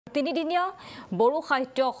তিনিদিনীয়া বড়ো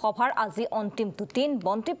সাহিত্য সভাৰ আজি অন্তিম দুদিন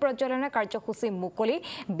বন্তি প্ৰজ্বলনৰ কাৰ্যসূচী মুকলি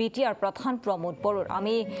বিটিআৰ প্ৰধান প্ৰমোদ বড়োৰ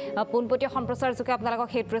আমি পোনপটীয়া সম্প্ৰচাৰ যোগে আপোনালোকক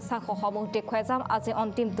সেই দৃশ্যাংশসমূহ দেখুৱাই যাম আজি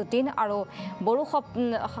অন্তিম দুদিন আৰু বড়ো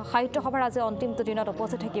সাহিত্য সভাৰ আজি অন্তিম দুদিনত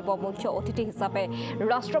উপস্থিত থাকিব মুখ্য অতিথি হিচাপে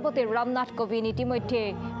ৰাষ্ট্ৰপতি ৰামনাথ কোবিন্দ ইতিমধ্যে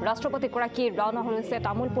ৰাষ্ট্ৰপতিগৰাকী ৰাওনা হৈছে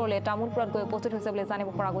তামোলপুৰত গৈ উপস্থিত হৈছে বুলি জানিব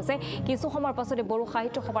পৰা গৈছে কিছু সময়ৰ পাছতে বড়ো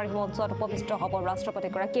সাহিত্য সভাৰ মঞ্চত উপবিষ্ট হ'ব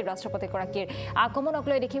ৰাষ্ট্ৰপতিগৰাকীৰ আগমনক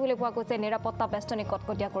লৈ দেখিবলৈ পোৱা গৈছে নিৰাপত্তা বেষ্টনী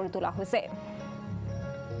কটকটীয়া কৰি তোলা হৈছে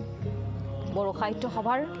বড়ো সাহিত্য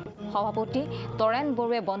সভাৰ সভাপতি তৰেণ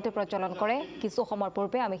বড়োৱে বন্তি প্ৰজ্বলন কৰে কিছু সময়ৰ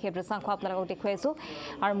পূৰ্বে আমি সেই দৃশ্যাংশ আপোনালোকক দেখুৱাইছো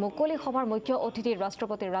আৰু মুকলি সভাৰ মুখ্য অতিথি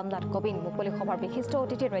ৰাষ্ট্ৰপতি ৰামনাথ কোবিন্দ মুকলি সভাৰ বিশিষ্ট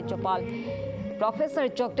অতিথি ৰাজ্যপাল প্ৰফেসৰ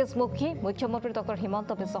জগদীশ মুখী মুখ্যমন্ত্ৰী ডক্টৰ হিমন্ত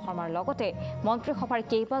বিশ্ব শৰ্মাৰ লগতে মন্ত্ৰীসভাৰ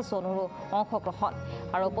কেইবাজনৰো অংশগ্ৰহণ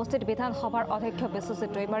আৰু উপস্থিত বিধানসভাৰ অধ্যক্ষ বিশ্বজিৎ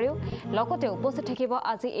দৈমাৰীও লগতে উপস্থিত থাকিব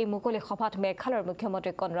আজি এই মুকলি সভাত মেঘালয়ৰ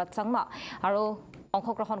মুখ্যমন্ত্ৰী কনৰাড চাংমা আৰু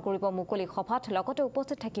অংশগ্ৰহণ কৰিব মুকলি সভাত লগতে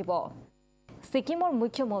উপস্থিত থাকিব ছিকিমৰ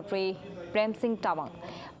মুখ্যমন্ত্ৰী প্ৰেম সিং তামাং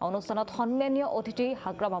অনুষ্ঠানত সন্মানীয় অতিথি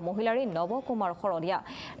হাগ্ৰামা মহিলাৰী নৱকুমাৰ শৰণীয়া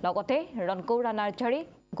লগতে ৰণকৌৰা নাৰ্জাৰী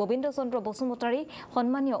গোবিন্দ চন্দ্ৰ বসুমতাৰী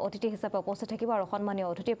সন্মানীয় অতিথি হিচাপে উপস্থিত থাকিব আৰু সন্মানীয়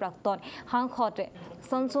অতিথি প্ৰাক্তন সাংসদ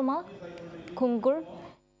সঞ্চুমা খুংগুৰ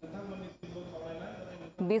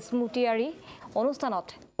বিস্মুতিয়াৰী অনুষ্ঠানত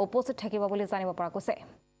উপস্থিত থাকিব বুলি জানিব পৰা গৈছে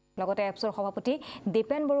লগতে এপছৰ সভাপতি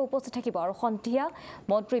দীপেন বড়ো উপস্থিত থাকিব আৰু সন্ধিয়া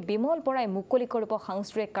মন্ত্ৰী বিমল বৰাই মুকলি কৰিব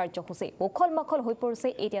সাংস্কৃতিক কাৰ্যসূচী উখল মাখল হৈ পৰিছে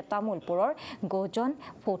এতিয়া তামোলপুৰৰ গজন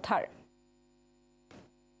ফোঠাৰ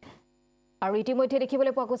আৰু ইতিমধ্যে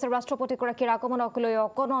দেখিবলৈ পোৱা গৈছে ৰাষ্ট্ৰপতিগৰাকীৰ আগমনক লৈ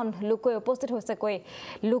অকণন লোকে উপস্থিত হৈছে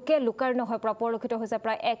লোকে লুকাৰ নহয় পৰিলক্ষিত হৈছে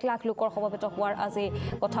প্ৰায় 1 লাখ লোকৰ সমবেত হোৱাৰ আজি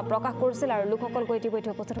কথা প্ৰকাশ কৰিছিল আৰু লোকসকল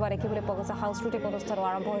ইতিমধ্যে উপস্থিত হোৱা দেখিবলৈ পোৱা গৈছে সাংস্কৃতিক অনুষ্ঠান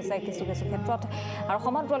আৰম্ভ হৈছে কিছু ক্ষেত্ৰত আৰু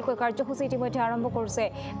সমান্তৰালকৈ কাৰ্যসূচী ইতিমধ্যে আৰম্ভ কৰিছে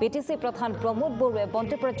বিটিচি প্ৰধান প্ৰমোদ বড়োৱে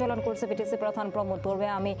বন্তি প্ৰজ্বলন কৰিছে বিটিচি প্ৰধান প্ৰমোদ বড়োৱে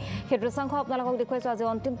আমি সেই দৃশ্যাংশ আপোনালোকক দেখুৱাইছো আজি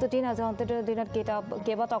অন্তিম দিনত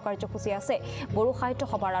কেইবাটাও কাৰ্যসূচী আছে বড়ো সাহিত্য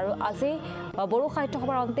সভাৰ আৰু আজি বড়ো সাহিত্য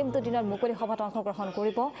সভাৰ অন্তিম দিনত মুকলি সভাত অংশগ্ৰহণ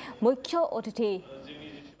কৰিব মুখ্য অতিথি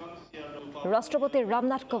ৰাষ্ট্ৰপতি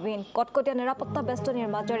ৰামনাথ কোবিন্দ কটকটীয়া নিৰাপত্তা বেষ্টনীৰ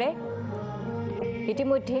মাজেৰে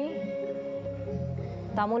ইতিমধ্যে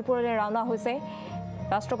তামোলপুৰলৈ ৰাওনা হৈছে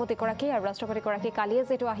ৰাষ্ট্ৰপতিগৰাকী আৰু ৰাষ্ট্ৰপতিগৰাকী কালিয়ে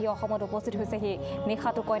যেটো আহি অসমত উপস্থিত হৈছে হি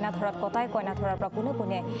নিখাটো কইনা ধৰাত কটাই কইনা ধৰাৰ পৰা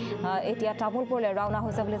পুনে এতিয়া তামোলপুৰলৈ ৰাওনা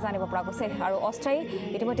হৈছে বুলি জানিব পৰা গৈছে আৰু অস্থায়ী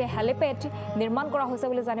ইতিমধ্যে হেলিপেড নিৰ্মাণ কৰা হৈছে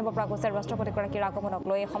বুলি জানিব পৰা গৈছে ৰাষ্ট্ৰপতিগৰাকীৰ আগমনক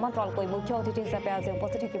লৈ সমান্তৰালকৈ মুখ্য অতিথি হিচাপে আজি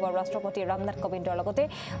উপস্থিত থাকিব ৰাষ্ট্ৰপতি ৰামনাথ কোবিন্দৰ লগতে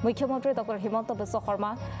মুখ্যমন্ত্ৰী ডক্টৰ হিমন্ত বিশ্ব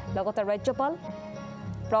শৰ্মা লগতে ৰাজ্যপাল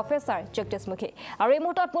প্ৰফেসৰ জগদীশ মুখী আৰু এই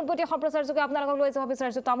মুহূৰ্তত পোনপটীয়া সম্প্ৰচাৰ যোগে আপোনালোকক লৈ যাব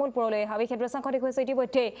বিচাৰিছো তামোলপুৰলৈ আমি সেই দৃশ্যাংশ দেখুৱাইছো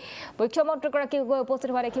ইতিমধ্যে মুখ্যমন্ত্ৰীগৰাকী গৈ উপস্থিত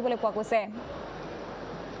হোৱা দেখিবলৈ পোৱা গৈছে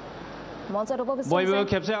মঞ্চত উপস্থিত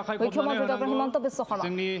মুখ্যমন্ত্ৰী ডক্টৰ হিমন্ত বিশ্ব শৰ্মা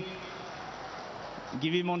जोंनि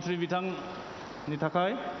गिबि मन्त्रि बिथांनि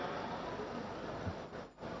थाखाय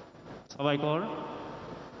साबायखर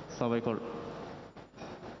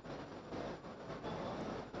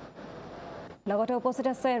লগতে উপস্থিত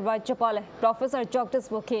আছে ৰাজ্যপাল প্ৰফেসৰ জগদীশ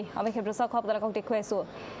মুখী আমি সেই দৃশ্যাংশ আপোনালোকক দেখুৱাইছো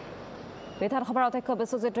বিধানসভাৰ অধ্যক্ষ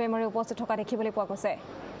বিশ্বজিৎ দৈমাৰী উপস্থিত থকা দেখিবলৈ পোৱা গৈছে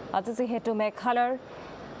আজি যিহেতু মেঘালয়ৰ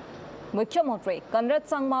মুখ্যমন্ত্ৰী কনৰাড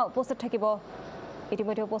চাংমা উপস্থিত থাকিব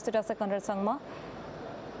ইতিমধ্যে উপস্থিত আছে কনৰাড চাংমা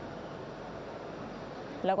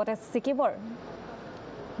লগতে ছিকিমৰ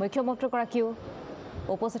মুখ্যমন্ত্ৰীগৰাকীও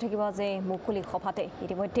উপস্থিত থাকিব যে মুকলি সভাতে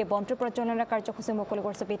ইতিমধ্যে বন্তি প্ৰজ্বলনৰ কাৰ্যসূচী মুকলি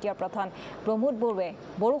কৰিছে বিটিআৰ প্ৰধান প্ৰমোদ বড়োৱে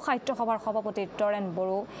বড়ো সাহিত্য সভাৰ সভাপতি তৰেণ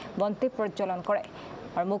বড়ো বন্তি প্ৰজ্বলন কৰে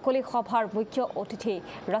আৰু মুকলি সভাৰ মুখ্য অতিথি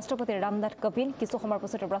ৰাষ্ট্ৰপতি ৰামনাথ কোবিন্দ কিছু সময়ৰ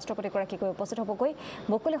পিছতে ৰাষ্ট্ৰপতিগৰাকী গৈ উপস্থিত হ'বগৈ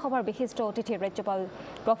মুকলি সভাৰ বিশিষ্ট অতিথি ৰাজ্যপাল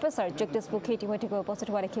প্ৰফেসৰ জগদীশ মুখী ইতিমধ্যে গৈ উপস্থিত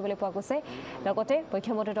হোৱা দেখিবলৈ পোৱা গৈছে লগতে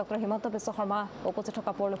মুখ্যমন্ত্ৰী ডক্টৰ হিমন্ত বিশ্ব শৰ্মা উপস্থিত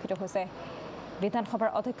থকা পৰিলক্ষিত হৈছে বিধানসভাৰ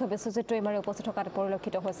অধ্যক্ষ বিশ্বজিৎ দৈমাৰী উপস্থিত থকাত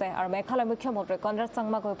পৰিলক্ষিত হৈছে আৰু মেঘালয়ৰ মুখ্যমন্ত্ৰী কনৰাড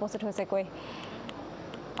চাংমা গৈ উপস্থিত হৈছে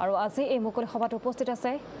আৰু আজি এই মুকলি সভাত উপস্থিত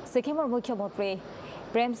আছে ছিকিমৰ মুখ্যমন্ত্ৰী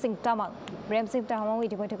প্ৰেম সিং তামাং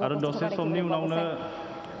ইতিমধ্যে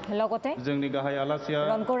লগতে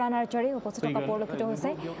ৰণকৌৰা নাৰ্জাৰী উপস্থিত থকা পৰিলক্ষিত হৈছে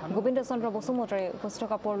গোবিন্দ চন্দ্ৰ বসুমতাৰী উপস্থিত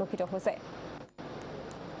থকা পৰিলক্ষিত হৈছে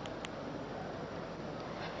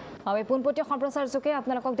আমি পোনপটীয়া সম্প্ৰচাৰ যোগে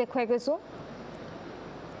আপোনালোকক দেখুৱাই গৈছো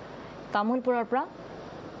তামোলপুৰৰ পৰা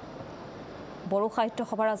বড়ো সাহিত্য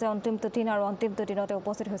সভাৰ আজি অন্তিম দিন আৰু অন্তিম দিনতে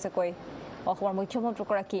উপস্থিত হৈছে অসমৰ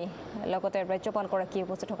মুখ্যমন্ত্ৰীগৰাকী লগতে ৰাজ্যপালগৰাকী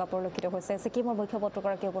উপস্থিত থকা পৰিলক্ষিত হৈছে ছিকিমৰ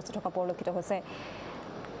মুখ্যমন্ত্ৰীগৰাকী উপস্থিত থকা পৰিলক্ষিত হৈছে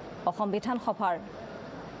অসম বিধানসভাৰ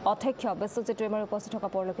অধ্যক্ষ বিশ্বজিৎ দৈমাৰী উপস্থিত থকা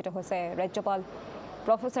পৰিলক্ষিত হৈছে ৰাজ্যপাল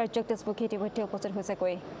প্ৰফেসৰ জগদীশ মুখী ইতিমধ্যে উপস্থিত হৈছে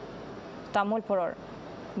তামোলপুৰৰ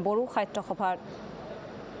বড়ো সাহিত্য সভাৰ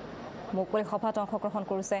মুকলি সভাত অংশগ্ৰহণ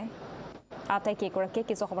কৰিছে আটাইকেইগৰাকীয়ে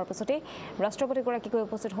কিছু সময়ৰ পিছতে ৰাষ্ট্ৰপতিগৰাকীকৈ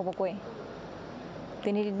উপস্থিত হ'বকৈ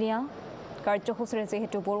তিনিদিনীয়া কাৰ্যসূচীৰে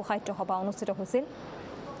যিহেতু বড়ো সাহিত্য সভা অনুষ্ঠিত হৈছিল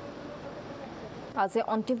আজি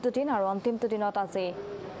অন্তিমটো দিন আৰু অন্তিমটো দিনত আজি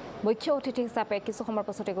মুখ্য অতিথি হিচাপে কিছু সময়ৰ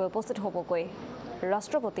পিছতে গৈ উপস্থিত হ'বকৈ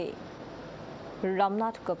ৰাষ্ট্ৰপতি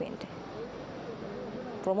ৰামনাথ কোবিন্দ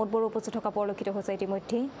প্ৰমোদ বড়ো উপস্থিত থকা পৰিলক্ষিত হৈছে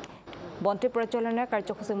ইতিমধ্যে বন্তি প্ৰজ্বলনৰ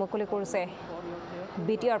কাৰ্যসূচী মুকলি কৰিছে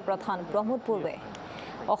বিটিআৰ প্ৰধান প্ৰমোদ বড়োৱে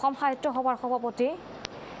অসম সাহিত্য সভাৰ সভাপতি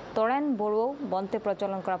তৰেণ বড়ো বন্তি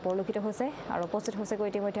প্ৰজ্বলন কৰা পৰিলক্ষিত হৈছে আৰু উপস্থিত হৈছে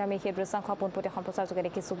ইতিমধ্যে আমি সেই দৃশ্যাংশ পোনপটীয়া সম্প্ৰচাৰ যোগে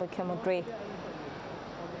দেখিছোঁ মুখ্যমন্ত্ৰী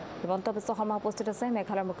হিমন্ত বিশ্ব শৰ্মা উপস্থিত আছে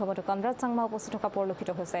মেঘালয়ৰ মুখ্যমন্ত্ৰী কনৰাড চাংমা উপস্থিত থকা পৰিলক্ষিত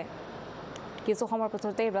হৈছে কিছু সময়ৰ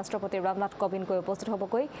পিছতে ৰাষ্ট্ৰপতি ৰামনাথ কোবিন্দ গৈ উপস্থিত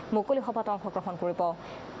হ'বকৈ মুকলি সভাত অংশগ্ৰহণ কৰিব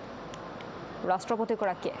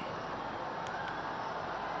ৰাষ্ট্ৰপতিগৰাকীয়ে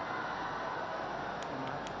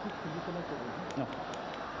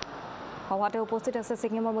সভাতে উপস্থিত আছে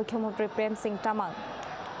ছিকিমৰ মুখ্যমন্ত্ৰী প্ৰেম সিং তামাং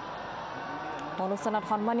অনুষ্ঠানত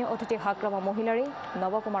সন্মানীয় অতিথি হাগ্ৰামা মহিলাৰী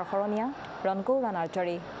নৱকুমাৰ শৰণীয়া ৰণকৌৰা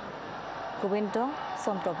নাৰ্জাৰী গোবিন্দ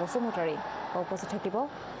চন্দ্ৰ বসুমতাৰী উপস্থিত থাকিব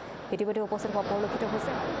ইতিমধ্যে উপস্থিত হোৱা পৰিলক্ষিত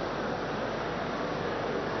হৈছে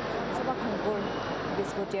সঞ্চবা খংকুৰ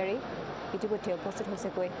বিস্ফুটিয়াৰী ইতিমধ্যে উপস্থিত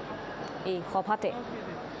হৈছেগৈ এই সভাতে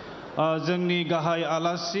जोंनि गाहाय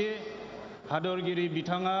आलासि हादरगिरि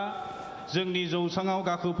बिथाङा जोंनि जौसाङाव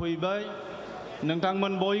गाखोफैबाय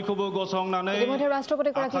नोंथांमोन बयखौबो गसंनानै ইতিমধ্যে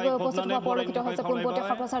ৰাষ্ট্ৰপতিগৰাকীকৈ উপস্থিত হোৱা পৰিলক্ষিত হৈছে পোনপটীয়া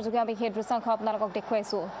সম্প্ৰচাৰ যোগে আমি সেই দৃশ্যাংশ আপোনালোকক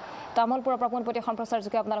দেখুৱাইছোঁ তামোলপুৰৰ পৰা পোনপটীয়া সম্প্ৰচাৰ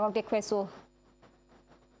যোগে আপোনালোকক দেখুৱাইছোঁ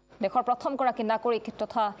দেশৰ প্ৰথমগৰাকী নাগৰিক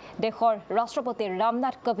তথা দেশৰ ৰাষ্ট্ৰপতি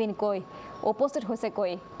ৰামনাথ কোবিন্দ গৈ উপস্থিত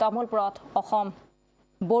হৈছেগৈ তামোলপুৰত অসম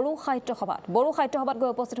বড়ো সাহিত্য সভাত গৈ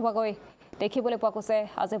উপস্থিত হোৱাগৈ দেখিবলৈ পোৱা গৈছে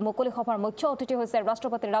আজি মুকলি সভাৰ মুখ্য অতিথি হৈছে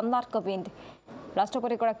ৰাষ্ট্ৰপতি ৰামনাথ কোবিন্দ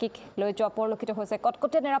ৰাষ্ট্ৰপতিগৰাকীক লৈ যোৱা পৰিলক্ষিত হৈছে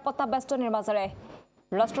কটকটীয়া নিৰাপত্তা বেষ্টনীৰ মাজেৰে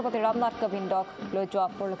ৰাষ্ট্ৰপতি ৰামনাথ কোবিন্দক লৈ যোৱা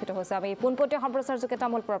পৰিলক্ষিত হৈছে আমি পোনপটীয়া সম্প্ৰচাৰ যোগে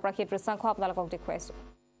তামোলপুৰৰ পৰা সেই দৃশ্যাংশ আপোনালোকক দেখুৱাইছোঁ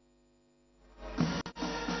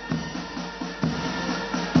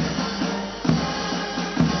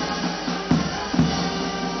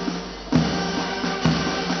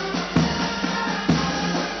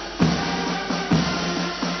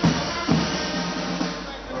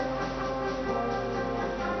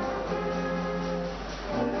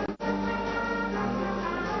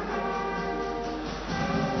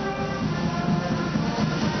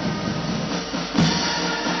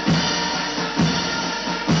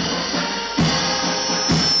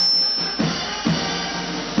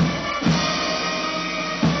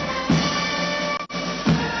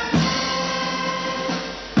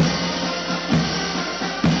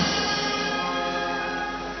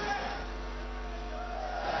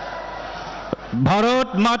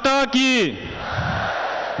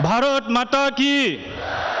भारत माता की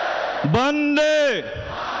वंदे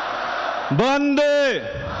वंदे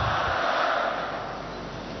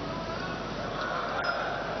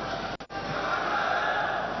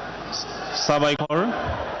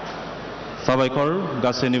साबायखर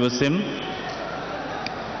गासैनिबोसिम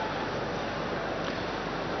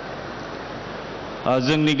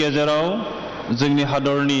जोंनि गेजेराव जोंनि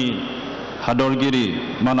हादरगिरि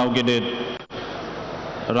मानाव गेदेर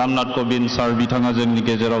रामनाथ कोविंद सार बिथाङा जोंनि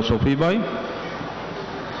गेजेराव सफैबाय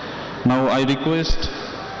Now I request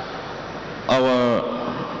our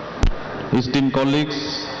esteemed colleagues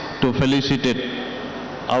to felicitate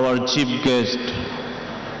our chief guest.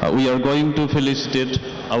 We are going to felicitate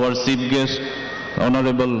our chief guest,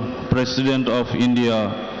 Honorable President of India,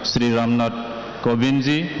 Sri Ramnath Kovind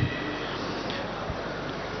ji.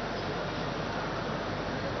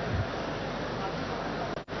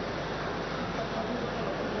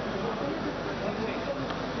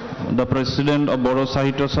 The President of Boro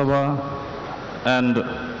Sahitya Sabha and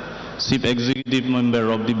Chief Executive Member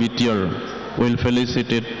of the BTR will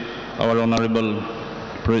felicitate our Honorable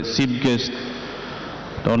Chief Guest,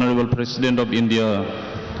 the Honorable President of India,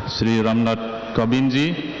 Sri Ramnath Kovind ji.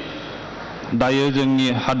 Dayo जोंनि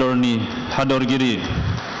हादरगिरि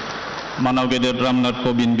मानाव गेदेर रामनाथ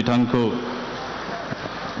कोविंद बिथांखौ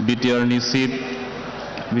BTR नि chief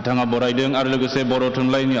बिथाङा बरायदों आरो लोगोसे बर'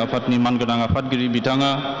 थुनलाइनि आफादनि मानगोनां आफादगिरि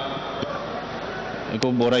बिथाङा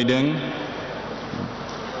बेखौ बरायदों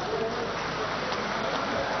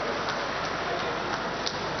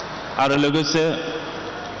आरो लोगोसे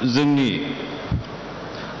जोंनि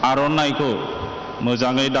आर'नाइखौ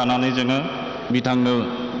मोजाङै दानानै जोङो बिथांनो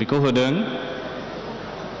बेखौ होदों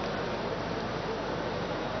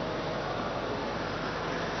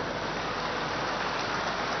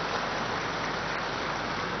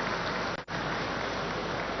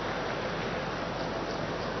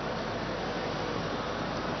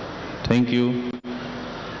Thank you.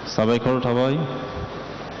 Sabaikor Thabai.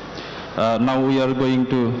 Now we are going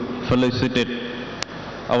to felicitate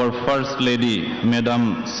our First Lady,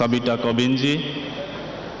 Madam Sabita Kobinji.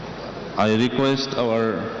 I request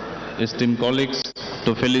our esteemed colleagues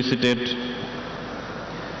to felicitate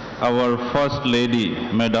our First Lady,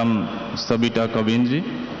 Madam Sabita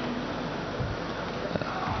Kobinji.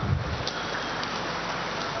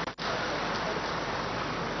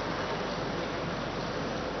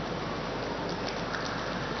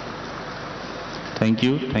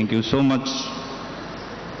 Thank you so much.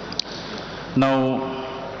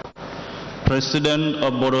 Now, President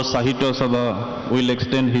of Bodo Sahitya Sabha will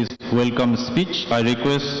extend his welcome speech. I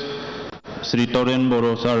request Sri Toren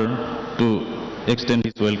Boro sir to extend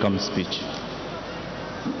his welcome speech.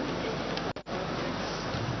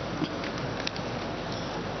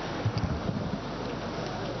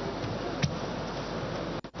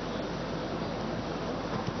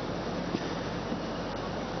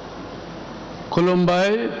 खुलुमबाय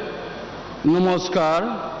नमस्कार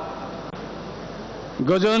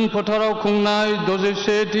गोजोन फोथाराव खुंनाय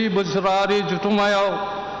 61थि बोसोरारि जुथुमायाव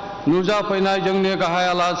नुजाफैनाय जोंनि गाहाय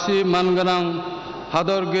आलासि मानगोनां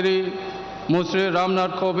हादरगिरि मुश्री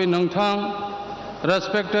रामनाथ कोविंद नोंथां,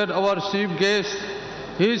 respected our chief guest,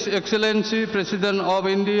 His Excellency President of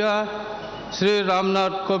India, Sri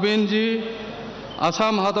Ramnath Kovind ji,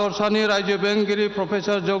 Assam हादरसानि रायजो बेंगिरि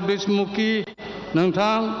Professor Jagdish Mukhi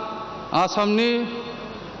नोंथां, आसामनि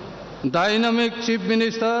dynamic chief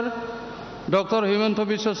minister doctor Himanta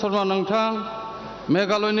Biswa Sharma नोंथां,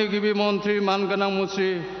 मेघालयनि गिबि मन्त्रि मानगोनां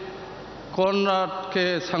मुश्री कनराड के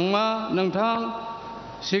सांमा नोंथां,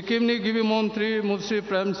 सिक्किमनि गिबि मन्त्रि मुश्री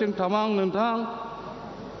प्रेम सिंह तामां नोंथां,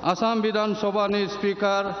 आसाम विधान सभानि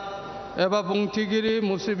स्पीकार एबा बुंथिगिरि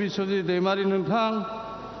मुश्री बिश्वजित दैमारी नोंथां,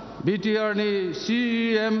 बिटिआरनि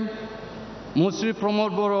सीएम मुश्री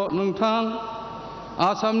प्रमोद बर' नोंथां,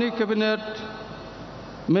 आसामनि कैबिनेट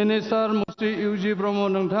मिनिस्टार मुश्री इउजि ब्रह्म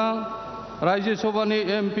नोंथां, राज्य सभानि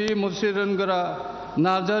एमपि मुश्री रोनगोरा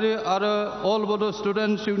नार्जारी आरो अल बड'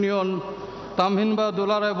 स्टुडेन्ट्स इउनियन तामहिनबा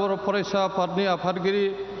दुलाराय बर' फरायसा आफादनि आफादगिरि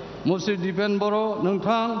मुश्री दिपेन बर'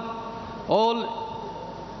 नोंथां, all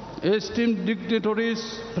esteemed dignitaries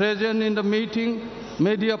present in the meeting,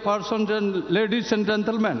 media persons and ladies and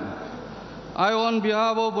gentlemen, I on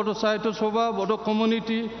behalf of Bodo Sahitya Sabha, Bodo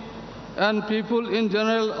community and people in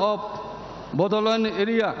general of Bodoland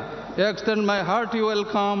area extend my hearty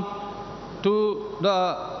welcome to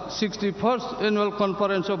the 61st annual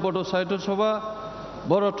conference of Bodo Sahitya Sabha,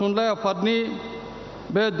 Bodo Thunlai Afadni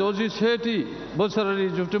बे 61थि बोसोरारि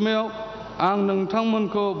जुथुमायाव आं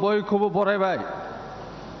नोंथांमोनखौ बयखौबो बरायबाय।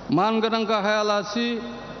 मानगोनां गाहाय आलासि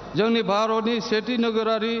जोंनि भारतनि सेथि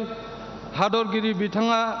नोगोरारि हादरगिरि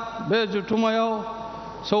बिथाङा बे जुथुमायाव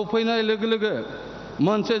सौफैनाय लोगो लोगो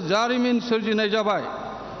मोनसे जारिमिन सोरजिनाय जाबाय।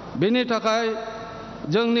 बेनि थाखाय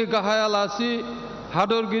जोंनि गाहाय आलासि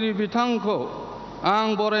हादरगिरि बिथांखौ आं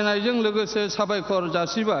बरायनायजों लोगोसे साबायखर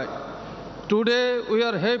जासिबाय। Today we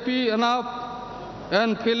are happy enough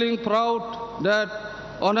and feeling proud that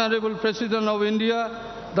Honorable President of India,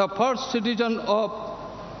 the first citizen of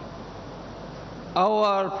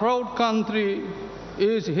our proud country,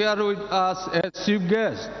 is here with us as chief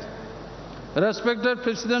guest. Respected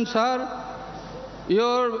President Sir,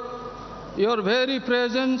 your very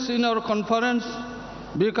presence in our conference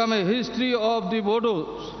become a history of the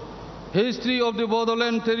Bodos, history of the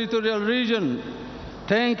Bodoland territorial region.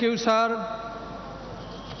 Thank you, sir.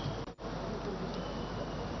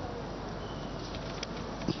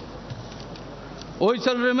 We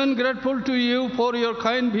shall remain grateful to you for your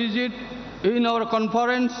kind visit in our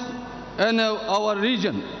conference and our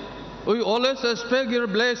region. We always expect your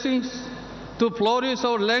blessings to flourish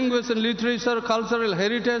our language and literature, cultural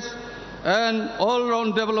heritage, and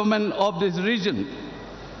all-round development of this region.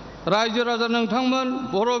 रायजो राजा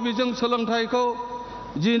नोंथांमोन बर' बिजों सोलोंथाइखौ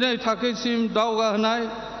 12 थाखोसिम दावगाहोनाय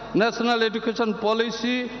national education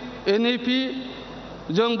policy NEP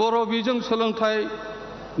जों बर' बिजों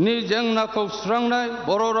सोलोंथाइनि जेंनाखौ सुस्रांनाय,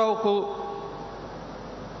 बर' रावखौ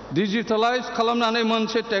डिजिटेलाइज खालामनानै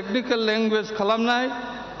मोनसे टेक्निकल लैंग्वेज खालामनाय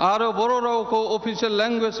आरो बर' रावखौ अफिशियल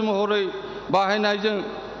लैंग्वेज महरै बाहायनायजों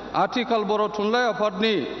आथिखाल बर' थुनलाइ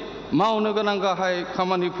आफादनि मावनो गोनां गाहाय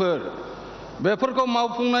खामानिफोर बेफोरखौ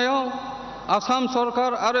मावफुंनायाव आसाम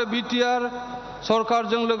सरकार आरो बिटिआर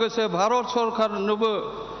सरकारजों लोगोसे भारत सरकारनोबो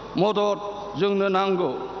मदद जोंनो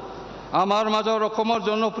नांगौ। আমার মাজৰ অসমৰ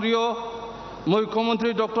জনপ্ৰিয় মুখ্যমন্ত্ৰী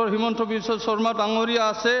ডক্টৰ হিমন্ত বিশ্ব শৰ্মা ডাঙৰীয়া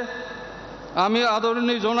আছে। আমি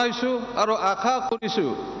আদৰণি জনাইছো আৰু আশা কৰিছো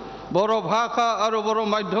বড়ো ভাষা আৰু বড়ো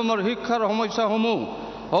মাধ্যমৰ শিক্ষাৰ সমস্যাসমূহ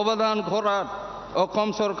সমাধান কৰাত অসম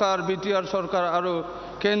চৰকাৰ, বিটিআৰ চৰকাৰ আৰু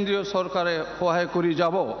কেন্দ্রীয় সরকারে সহায় করে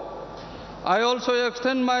যাব। I also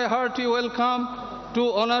extend my hearty welcome to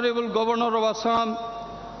Honorable Governor of Assam,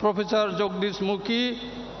 Professor Jagdish Mukhi,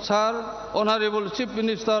 Sir, Honorable Chief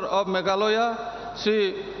Minister of Meghalaya, Sri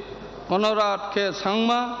Konarat �𝐿𝐻𝐿,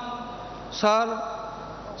 Sir,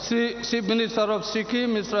 Chief Minister of Sikkim,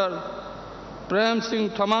 Mr. Prem Singh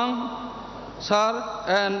Thamang, Sir,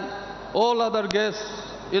 and all other guests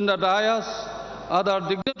in the dais, other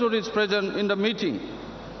dignitaries present in the meeting.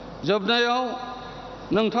 जोबनायाव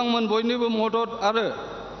नोंथांमोन बयनिबो मदद आरो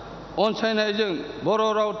अनसायनायजों बर'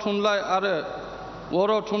 राव थुनलाइ आरो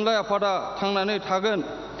बर' थुनलाइ आफादा थांनानै थागोन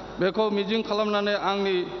बेखौ मिजिं खालामनानै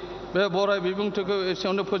आंनि बे बराय बिबुंथिखौ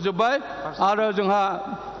एसेयावनो फोजोबबाय। आरो जोंहा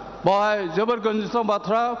बेवहाय जोबोर गोजोनथाव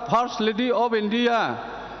बाथ्रा, फार्स्ट लेडि अफ इन्डिया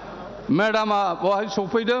मेडामा बेवहाय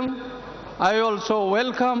सफैदों। I also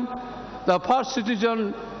welcome the first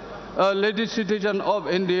citizen, lady citizen of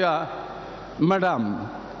India, Madam.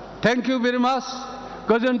 Thank you very much.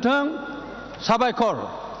 गोजोन्थों, साबायखर।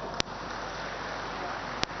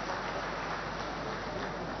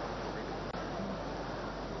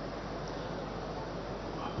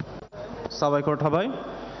 साबायखर थाबाय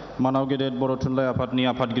मानाव गेदेर बर' थुनलाइ आफादनि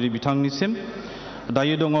आफादगिरि बिथांनिसिम।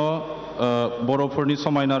 दायो दङ बर'फोरनि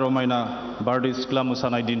समायना रमायना बारदै सिख्ला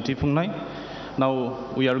मोसानाय दिन्थिफुंनाय। Now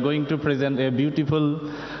we are going to present a beautiful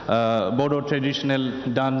Bodo traditional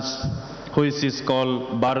dance which is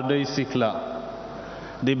called Bardai Sikla.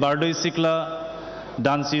 The Bardai Sikla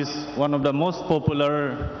dance is one of the most popular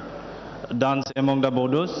dance among the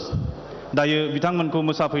Bodos. दायो बिथांमोनखौ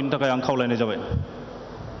मोसाफैनो थाखाय आं खावलायनाय जाबाय।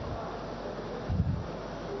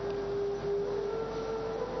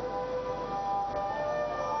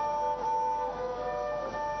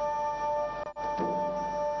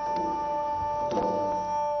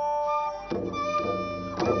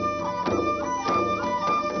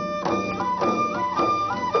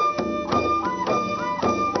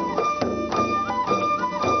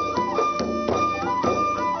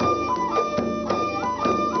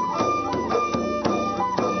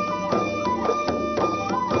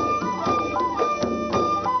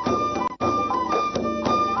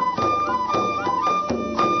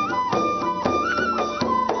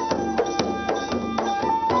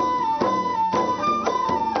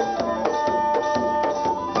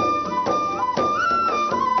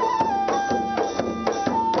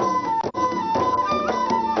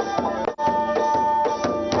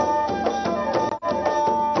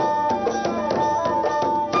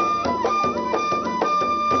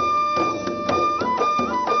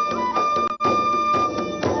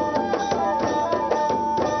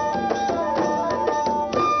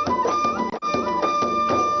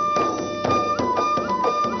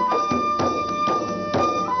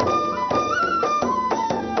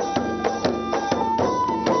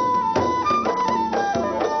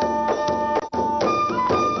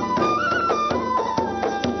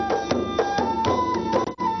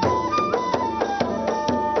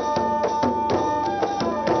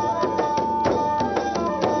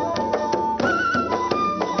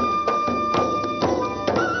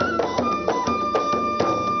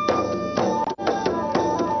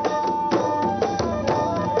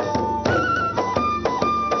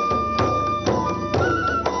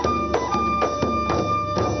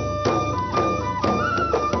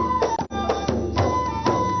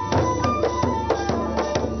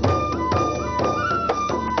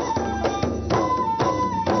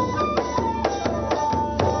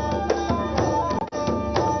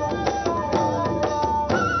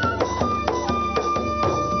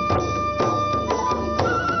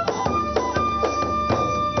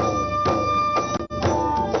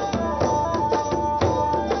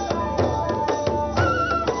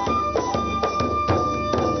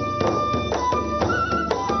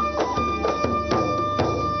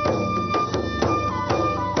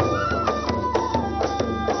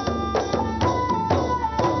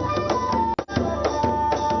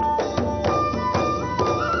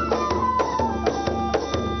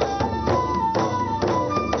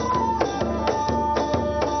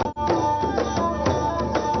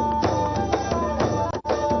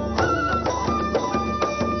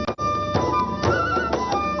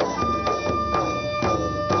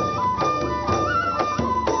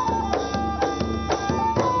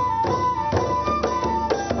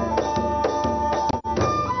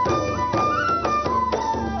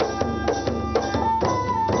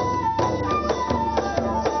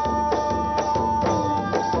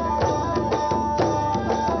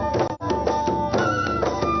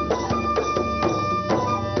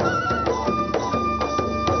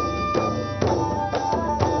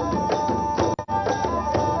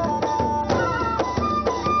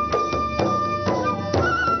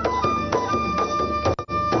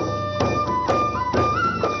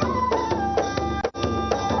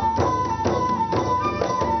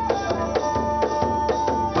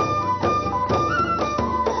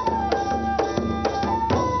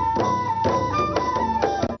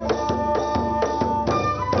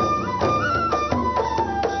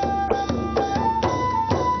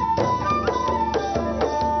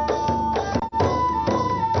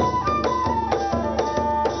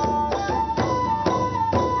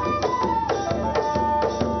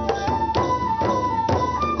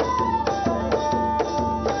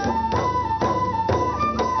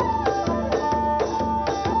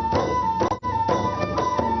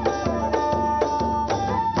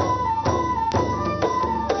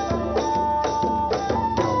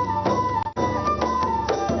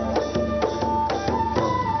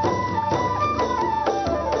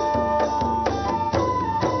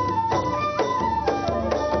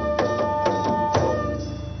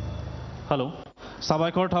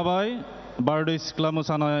 साबायखर थाबाय बारदै सिख्ला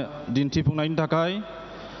मोसानाय दिन्थिफुंनायनि थाखाय.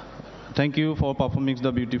 Thank you for performing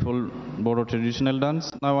the beautiful Bodo traditional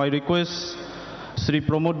dance. Now I request Sri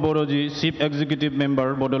Pramod Boroji, Chief Executive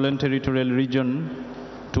Member, Bodoland Territorial Region,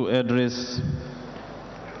 to address.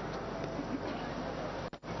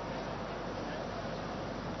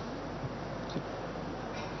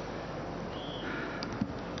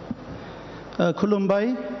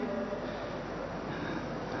 खुलुमबाय.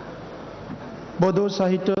 बोडो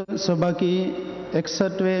साहित्य सभा की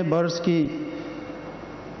 61वें वर्ष की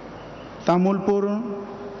तामुलपुर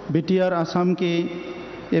बीटीआर असम की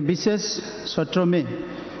ये विशेष सत्र में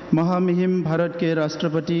महामहिम भारत के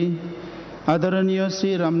राष्ट्रपति आदरणीय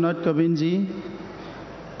श्री रामनाथ कोविंद जी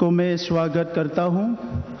को मैं स्वागत करता हूं.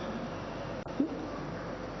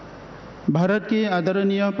 भारत की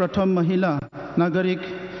आदरणीय प्रथम महिला नागरिक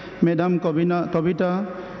मैडम कविता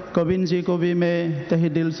कोविंद जी को भी मैं तहे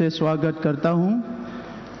दिल से स्वागत करता हूं.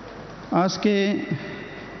 आज के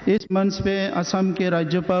इस मंच पे असम के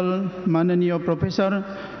राज्यपाल माननीय प्रोफेसर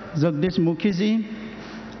जगदीश मुखी जी,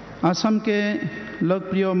 असम के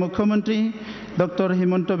लोकप्रिय मुख्यमंत्री डॉक्टर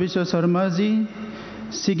हिमंत बिश्व शर्मा जी,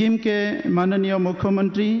 सिक्किम के माननीय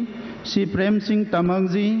मुख्यमंत्री श्री प्रेम सिंह तामांग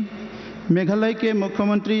जी, मेघालय के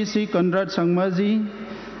मुख्यमंत्री श्री कनराड संगमा जी,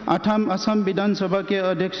 असम विधानसभा के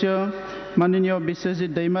अध्यक्ष माननीय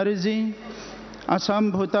विश्वजीत दैमारी जी,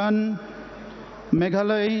 असम, भूटान,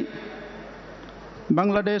 मेघालय,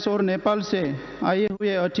 बांग्लादेश और नेपाल से आए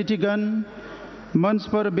हुए अतिथिगण, मंच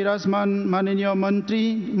पर विराजमान माननीय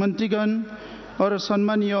मंत्रीगण और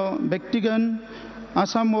सम्मानीय व्यक्तिगण,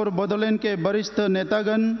 असम और बोडोलैंड के वरिष्ठ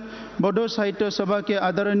नेतागण, बोडो साहित्य सभा के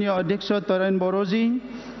आदरणीय अध्यक्ष तरेन बोरो जी,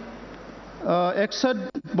 61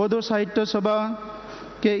 बोडो साहित्य सभा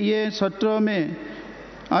के ये सत्र में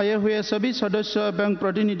आए हुए सभी सदस्य एवं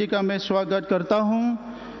प्रतिनिधि का मैं स्वागत करता हूं.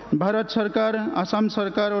 भारत सरकार, असम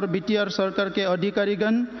सरकार और बीटीआर सरकार के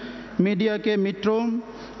अधिकारीगण, मीडिया के मित्रों,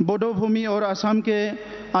 बोडो भूमि और असम के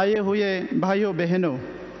आए हुए भाइयों बहनों,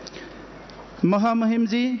 महामहिम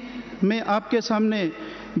जी, मैं आपके सामने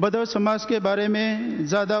बोडो समाज के बारे में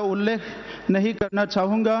ज़्यादा उल्लेख नहीं करना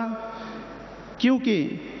चाहूँगा, क्योंकि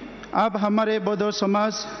आप हमारे बोडो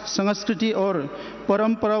समाज, संस्कृति और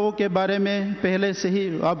परंपराओं के बारे में पहले से ही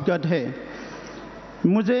अवगत है.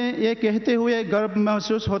 मुझे ये कहते हुए गर्व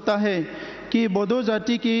महसूस होता है कि बोडो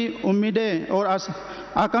जाति की उम्मीदें और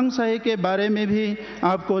आकांक्षाएं के बारे में भी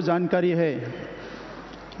आपको जानकारी है.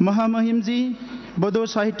 महामहिम जी, बोडो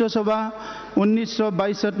साहित्य सभा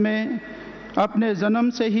 1962 में अपने जन्म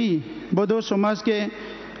से ही बोडो समाज के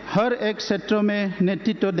हर एक क्षेत्र में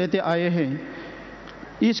नेतृत्व देते आए हैं.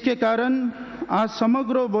 इसके कारण आज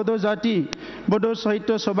समग्र बोडो जाति बोडो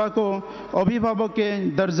साहित्य सभा को अभिभावक के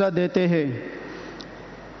दर्जा देते हैं.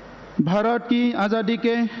 भारत की आज़ादी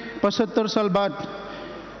के 75 साल बाद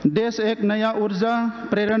देश एक नया ऊर्जा,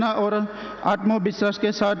 प्रेरणा और आत्मविश्वास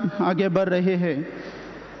के साथ आगे बढ़ रहे हैं,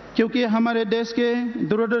 क्योंकि हमारे देश के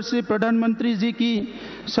दूरदर्शी प्रधानमंत्री जी की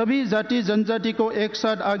सभी जाति जनजाति को एक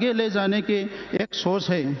साथ आगे ले जाने की एक सोच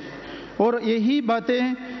है. और यही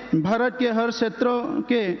बातें भारत के हर क्षेत्र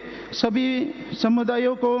के सभी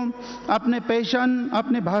समुदायों को अपने पहचान,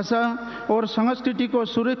 अपने भाषा और संस्कृति को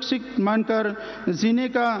सुरक्षित मानकर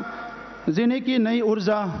जीने की नई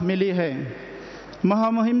ऊर्जा मिली है.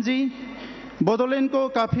 महामहिम जी, बोडोलैंड को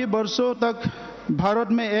काफ़ी वर्षों तक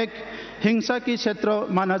भारत में एक हिंसा की क्षेत्र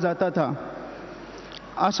माना जाता था.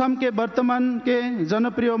 असम के वर्तमान के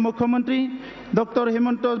जनप्रिय मुख्यमंत्री डॉक्टर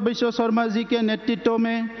हिमंत बिश्व शर्मा जी के नेतृत्व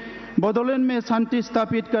में बोडोलैंड में शांति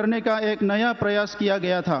स्थापित करने का एक नया प्रयास किया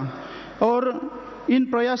गया था, और इन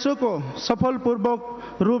प्रयासों को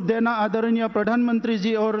सफलपूर्वक रूप देना आदरणीय प्रधानमंत्री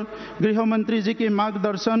जी और गृह मंत्री जी के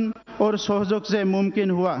मार्गदर्शन और सहयोग से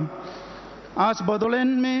मुमकिन हुआ. आज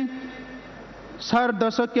बोडोलैंड में 4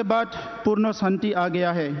 दशक के बाद पूर्ण शांति आ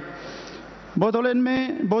गया है. बोडोलैंड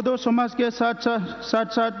में बोडो समाज के साथ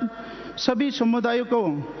साथ सभी समुदायों को,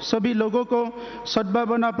 सभी लोगों को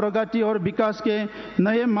सद्भावना, प्रगति और विकास के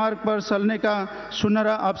नए मार्ग पर चलने का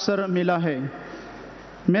सुनहरा अवसर मिला है.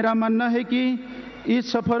 मेरा मानना है कि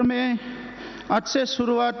इस सफर में अच्छे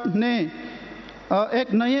शुरुआत ने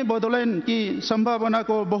एक नए बोडोलैंड की संभावना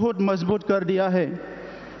को बहुत मजबूत कर दिया है.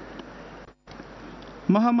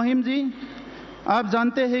 महामहिम जी, आप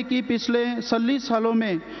जानते हैं कि पिछले 40 सालों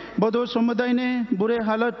में बोडो समुदाय ने बुरे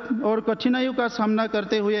हालत और कठिनाइयों का सामना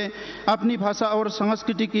करते हुए अपनी भाषा और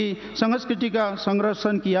संस्कृति का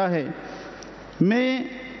संरक्षण किया है. मैं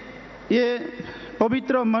ये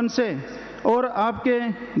पवित्र मन से और आपके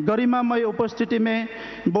गरिमामय उपस्थिति में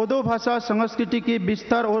बोडो भाषा संस्कृति की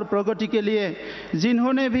विस्तार और प्रगति के लिए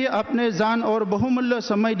जिन्होंने भी अपने जान और बहुमूल्य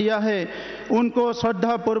समय दिया है उनको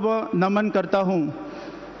श्रद्धापूर्वक नमन करता हूँ।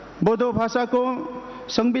 बोडो भाषा को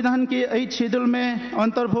संविधान की 8 शेड्यूल में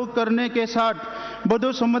अंतर्भुक्त करने के साथ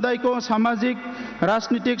बोडो समुदाय को सामाजिक,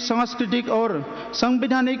 राजनीतिक, सांस्कृतिक और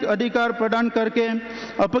संवैधानिक अधिकार प्रदान करके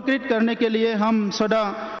अपकृत करने के लिए हम सदा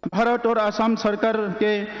भारत और असम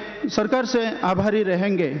सरकार से आभारी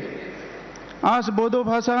रहेंगे। आज बोडो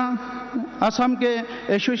भाषा असम के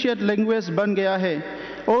एसोसिएट लैंग्वेज बन गया है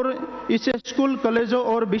और इसे स्कूल, कॉलेजों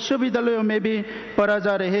और विश्वविद्यालयों में भी पढ़ा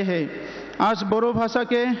जा रहे हैं। आज बोडो भाषा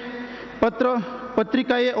के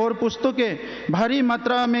पत्रिकाएं और पुस्तकें भारी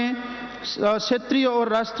मात्रा में क्षेत्रीय और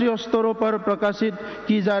राष्ट्रीय स्तरों पर प्रकाशित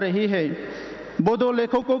की जा रही है। बोडो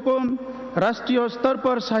लेखकों को राष्ट्रीय स्तर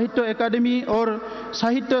पर साहित्य अकादमी और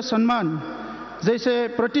साहित्य सम्मान जैसे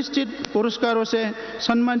प्रतिष्ठित पुरस्कारों से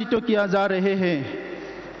सम्मानित किया जा रहे हैं।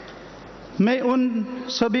 मैं उन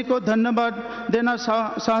सभी को धन्यवाद देना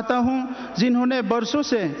चाहता हूं जिन्होंने वर्षों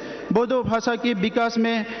से बोडो भाषा के विकास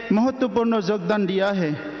में महत्वपूर्ण योगदान दिया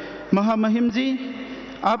है। महामहिम जी,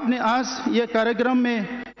 आपने आज ये कार्यक्रम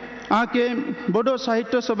में आके बोडो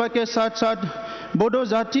साहित्य सभा के साथ साथ बोडो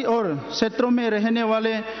जाति और क्षेत्रों में रहने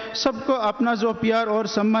वाले सबको अपना जो प्यार और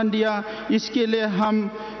सम्मान दिया, इसके लिए हम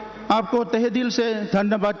आपको तहे दिल से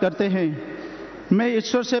धन्यवाद करते हैं। मैं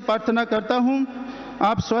ईश्वर से प्रार्थना करता हूँ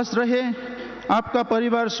आप स्वस्थ रहे, आपका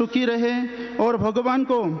परिवार सुखी रहे और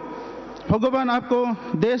भगवान आपको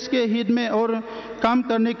देश के हित में और काम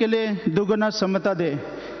करने के लिए दुगुना क्षमता दे।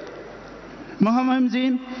 Mahamahim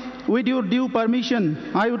ji, with your due permission,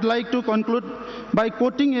 I would like to conclude by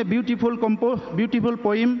quoting a beautiful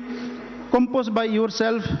poem composed by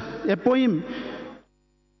yourself, a poem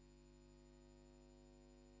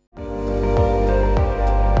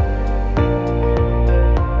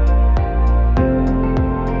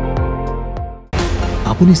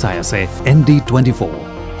আপুনি চাই আছে ND24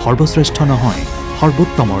 সৰ্বশ্ৰেষ্ঠ নহয়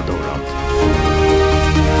সৰ্বোত্তমৰ দৌৰা।